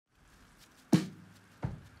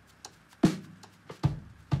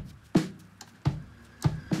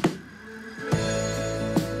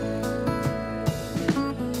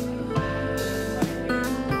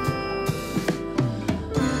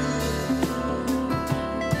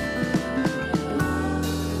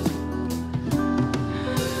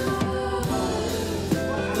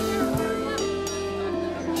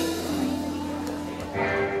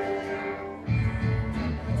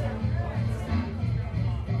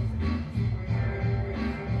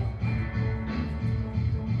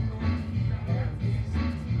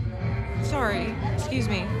sorry. Excuse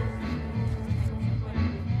me.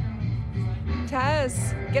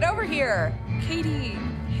 Tess, get over here. Katie,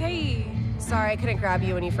 hey. Sorry I couldn't grab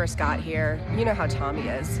you when you first got here. You know how Tommy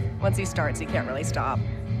is. Once he starts, he can't really stop.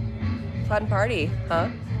 Fun party, huh?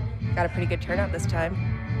 Got a pretty good turnout this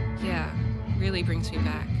time. Yeah, really brings me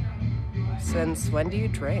back. Since when do you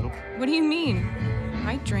drink? What do you mean?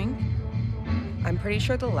 I drink. I'm pretty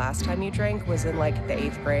sure the last time you drank was in, like, the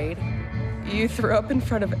 8th grade. You threw up in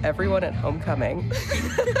front of everyone at homecoming.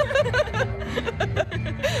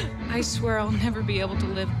 I swear I'll never be able to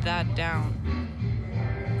live that down.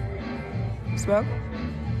 Smoke?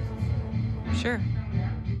 Sure.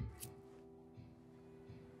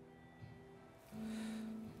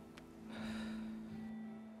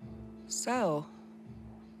 So,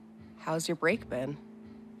 how's your break been?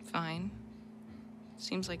 Fine.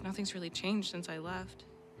 Seems like nothing's really changed since I left.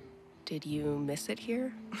 Did you miss it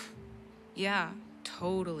here? Yeah,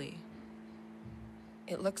 totally.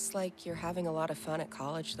 It looks like you're having a lot of fun at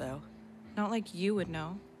college, though. Not like you would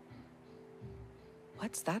know.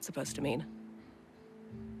 What's that supposed to mean?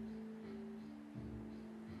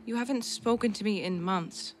 You haven't spoken to me in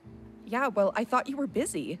months. Yeah, well, I thought you were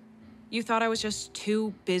busy. You thought I was just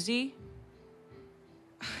too busy?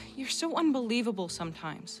 You're so unbelievable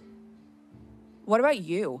sometimes. What about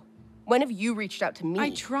you? When have you reached out to me? I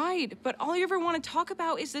tried, but all you ever want to talk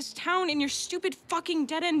about is this town and your stupid fucking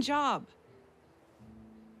dead-end job.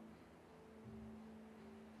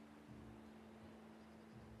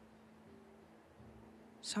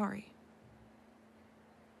 Sorry.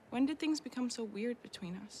 When did things become so weird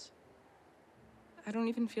between us? I don't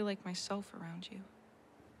even feel like myself around you.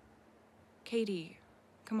 Katie,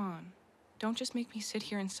 come on. Don't just make me sit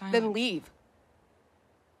here in silence. Then leave.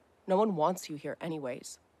 No one wants you here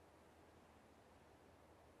anyways.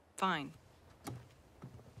 Fine.